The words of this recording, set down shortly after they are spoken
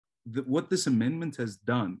what this amendment has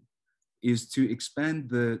done is to expand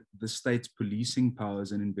the state's policing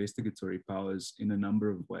powers and investigatory powers in a number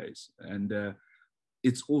of ways. And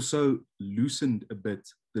it's also loosened a bit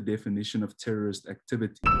the definition of terrorist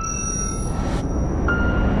activity.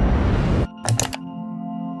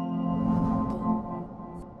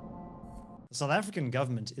 The South African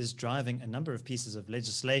government is driving a number of pieces of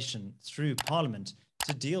legislation through Parliament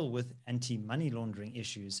to deal with anti-money laundering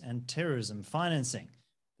issues and terrorism financing.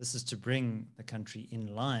 This is to bring the country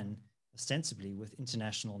in line, ostensibly, with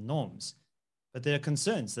international norms. But there are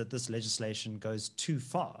concerns that this legislation goes too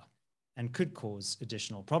far and could cause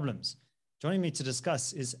additional problems. Joining me to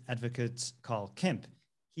discuss is Advocate Karl Kemp.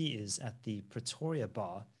 He is at the Pretoria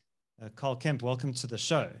Bar. Karl Kemp, welcome to the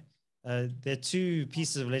show. There are two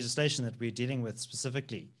pieces of legislation that we're dealing with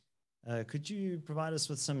specifically. Could you provide us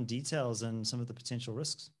with some details and some of the potential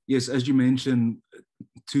risks? Yes, as you mentioned,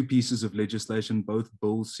 two pieces of legislation, both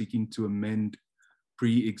bills seeking to amend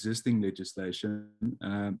pre-existing legislation.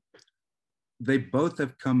 They both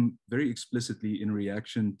have come very explicitly in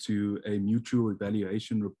reaction to a mutual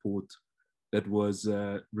evaluation report that was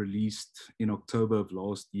released in October of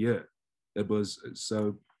last year.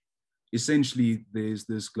 So essentially, there's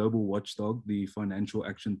this global watchdog, the Financial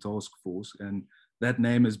Action Task Force, and that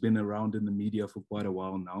name has been around in the media for quite a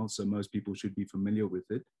while now, so most people should be familiar with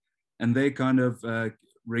it. And they kind of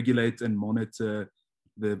regulate and monitor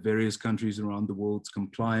the various countries around the world's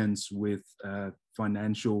compliance with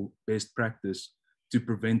financial best practice to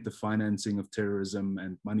prevent the financing of terrorism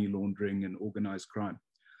and money laundering and organized crime.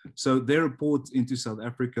 So their report into South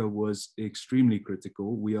Africa was extremely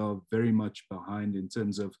critical. We are very much behind in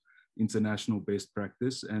terms of international best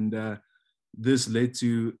practice, and this led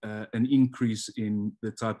to an increase in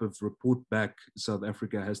the type of report back South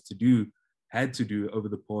Africa had to do over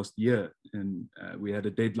the past year. And we had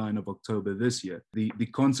a deadline of October this year. The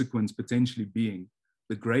consequence potentially being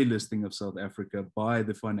the grey listing of South Africa by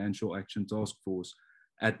the Financial Action Task Force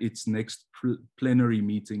at its next plenary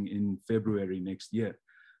meeting in February next year.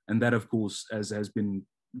 And that, of course, as has been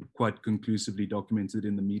quite conclusively documented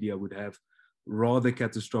in the media, would have rather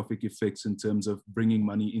catastrophic effects in terms of bringing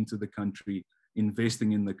money into the country,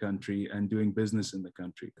 investing in the country, and doing business in the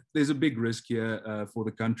country. There's a big risk here for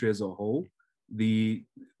the country as a whole. The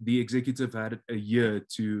executive had a year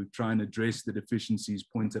to try and address the deficiencies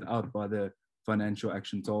pointed out by the Financial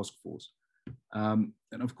Action Task Force. And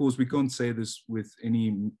of course, we can't say this with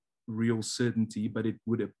any real certainty, but it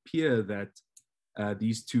would appear that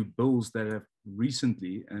these two bills that have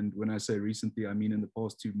recently, and when I say recently, I mean in the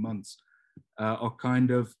past 2 months, are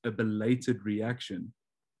kind of a belated reaction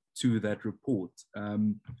to that report.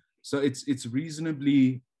 So it's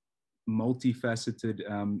reasonably multifaceted.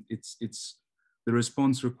 The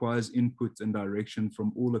response requires input and direction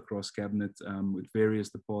from all across cabinet with various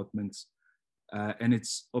departments. And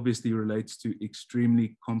it's obviously relates to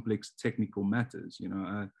extremely complex technical matters.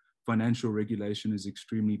 Financial regulation is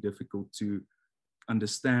extremely difficult to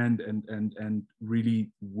understand and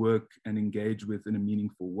really work and engage with in a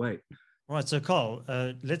meaningful way. All right, so Karl,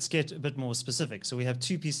 let's get a bit more specific. So we have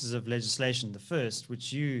two pieces of legislation. The first,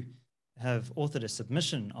 which you have authored a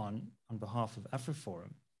submission on behalf of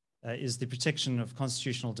AfriForum, is the Protection of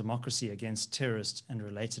Constitutional Democracy Against Terrorist and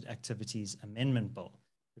Related Activities Amendment Bill.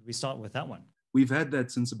 Could we start with that one? We've had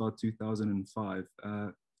that since about 2005.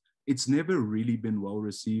 It's never really been well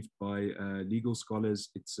received by legal scholars.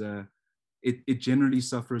 It generally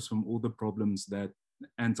suffers from all the problems that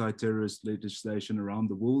anti-terrorist legislation around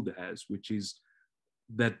the world has, which is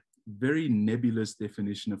that very nebulous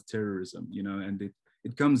definition of terrorism, and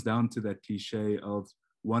it comes down to that cliche of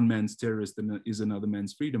one man's terrorist is another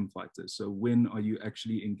man's freedom fighter. So when are you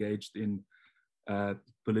actually engaged in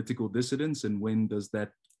political dissidence, and when does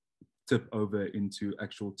that tip over into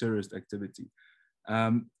actual terrorist activity?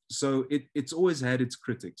 So it's always had its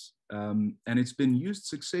critics, and it's been used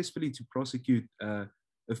successfully to prosecute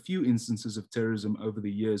a few instances of terrorism over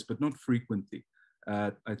the years, but not frequently.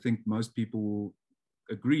 I think most people will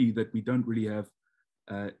agree that we don't really have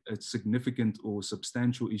a significant or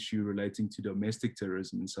substantial issue relating to domestic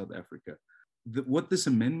terrorism in South Africa. What this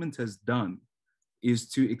amendment has done is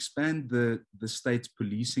to expand the state's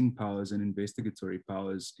policing powers and investigatory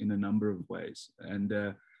powers in a number of ways.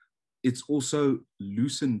 And it's also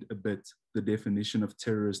loosened a bit the definition of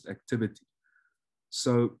terrorist activity.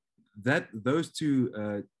 So those two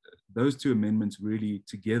amendments really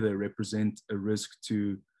together represent a risk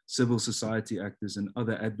to civil society actors and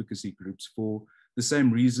other advocacy groups for the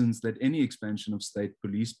same reasons that any expansion of state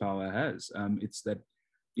police power has. It's that,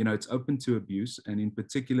 it's open to abuse, and in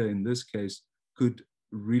particular in this case, could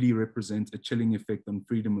really represent a chilling effect on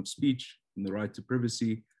freedom of speech and the right to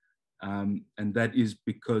privacy, And that is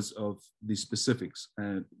because of the specifics,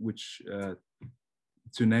 which,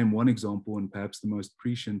 to name one example, and perhaps the most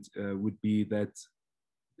prescient, would be that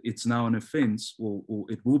it's now an offense, or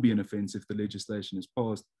it will be an offense if the legislation is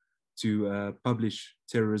passed, to publish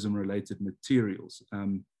terrorism-related materials.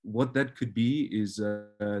 What that could be is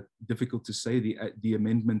difficult to say. The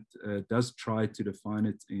amendment does try to define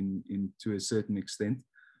it to a certain extent,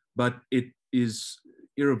 but it is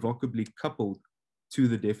irrevocably coupled to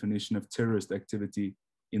the definition of terrorist activity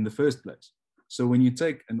in the first place. So when you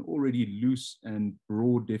take an already loose and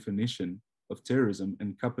broad definition of terrorism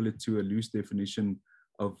and couple it to a loose definition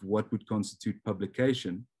of what would constitute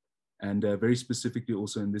publication, and very specifically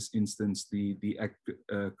also in this instance, the act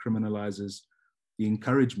criminalizes the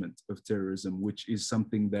encouragement of terrorism, which is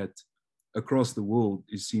something that across the world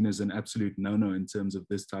is seen as an absolute no-no in terms of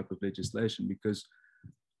this type of legislation, because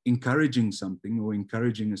encouraging something or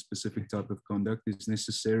encouraging a specific type of conduct is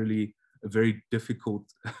necessarily a very difficult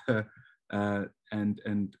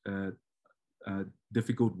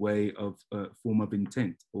difficult way of a form of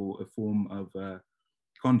intent or a form of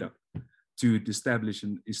conduct to establish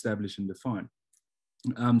and define.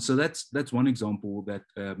 So that's one example that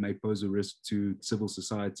may pose a risk to civil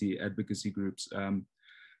society advocacy groups.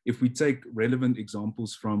 If we take relevant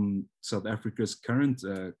examples from South Africa's current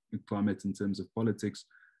climate in terms of politics,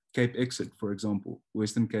 Cape exit, for example,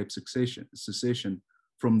 Western Cape secession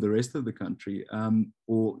from the rest of the country,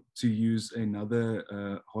 or to use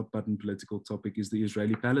another hot button political topic is the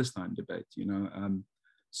Israeli-Palestine debate.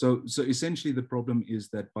 So essentially the problem is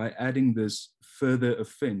that by adding this further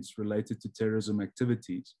offense related to terrorism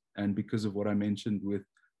activities, and because of what I mentioned with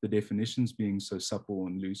the definitions being so supple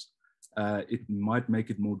and loose, it might make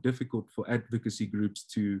it more difficult for advocacy groups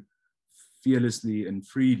to fearlessly and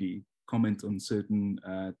freely comment on certain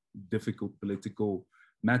difficult political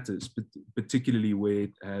matters, but particularly where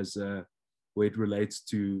it relates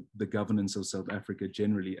to the governance of South Africa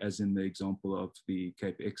generally, as in the example of the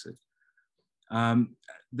Cape exit.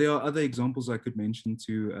 There are other examples I could mention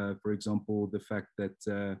too. For example, the fact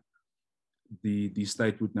that the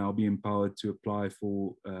state would now be empowered to apply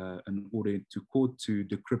for an order to court to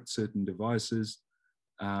decrypt certain devices,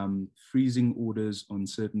 freezing orders on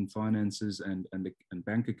certain finances and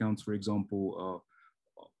bank accounts, for example,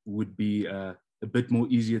 would be a bit more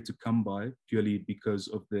easier to come by purely because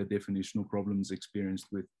of the definitional problems experienced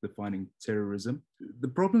with defining terrorism. The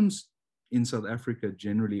problems in South Africa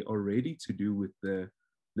generally are really to do with the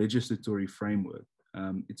legislatory framework.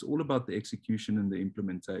 It's all about the execution and the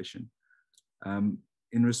implementation.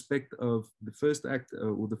 In respect of the first act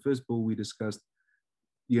or the first bill we discussed,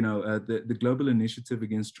 the Global Initiative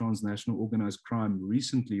Against Transnational Organized Crime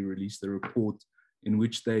recently released a report in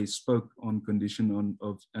which they spoke on condition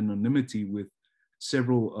of anonymity with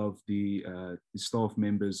several of the staff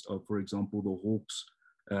members of, for example, the Hawks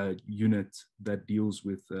unit that deals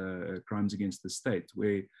with crimes against the state,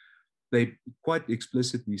 where they quite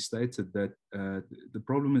explicitly stated that the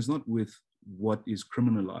problem is not with what is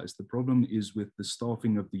criminalized. The problem is with the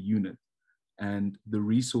staffing of the unit and the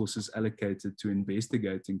resources allocated to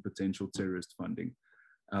investigating potential terrorist funding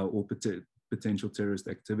or potential terrorist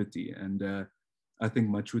activity. And I think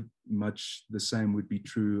much the same would be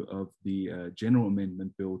true of the general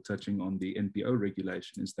amendment bill touching on the NPO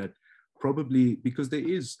regulation, is that probably because there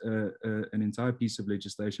is an entire piece of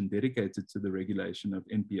legislation dedicated to the regulation of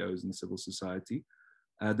NPOs in civil society,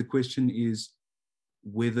 the question is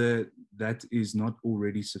whether that is not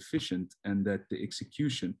already sufficient and that the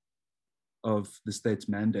execution of the state's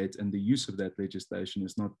mandate and the use of that legislation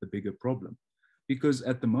is not the bigger problem. Because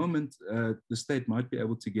at the moment, the state might be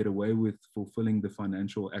able to get away with fulfilling the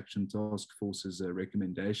Financial Action Task Force's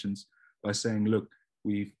recommendations by saying, look,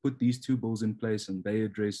 we've put these two bills in place and they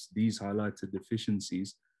address these highlighted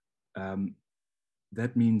deficiencies.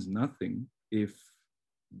 That means nothing if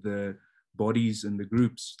the bodies and the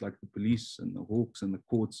groups like the police and the Hawks and the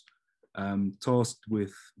courts tasked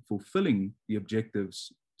with fulfilling the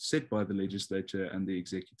objectives set by the legislature and the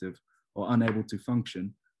executive are unable to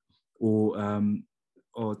function, or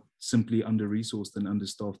are simply under-resourced and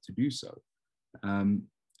understaffed to do so.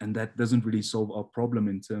 And that doesn't really solve our problem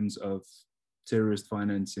in terms of terrorist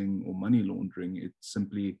financing or money laundering. It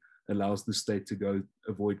simply allows the state to go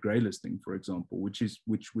avoid greylisting, for example,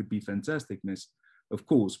 which would be fantasticness, of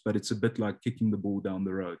course, but it's a bit like kicking the ball down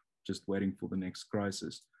the road, just waiting for the next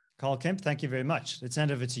crisis. Karl Kemp, thank you very much. Let's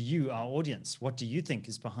hand over to you, our audience. What do you think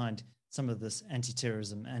is behind some of this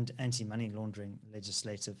anti-terrorism and anti-money laundering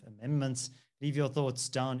legislative amendments? Leave your thoughts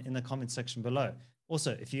down in the comment section below.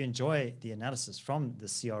 Also, if you enjoy the analysis from the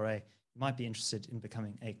CRA, you might be interested in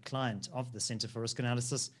becoming a client of the Center for Risk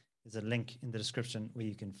Analysis. There's a link in the description where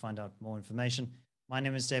you can find out more information. My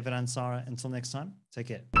name is David Ansara. Until next time, take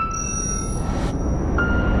care.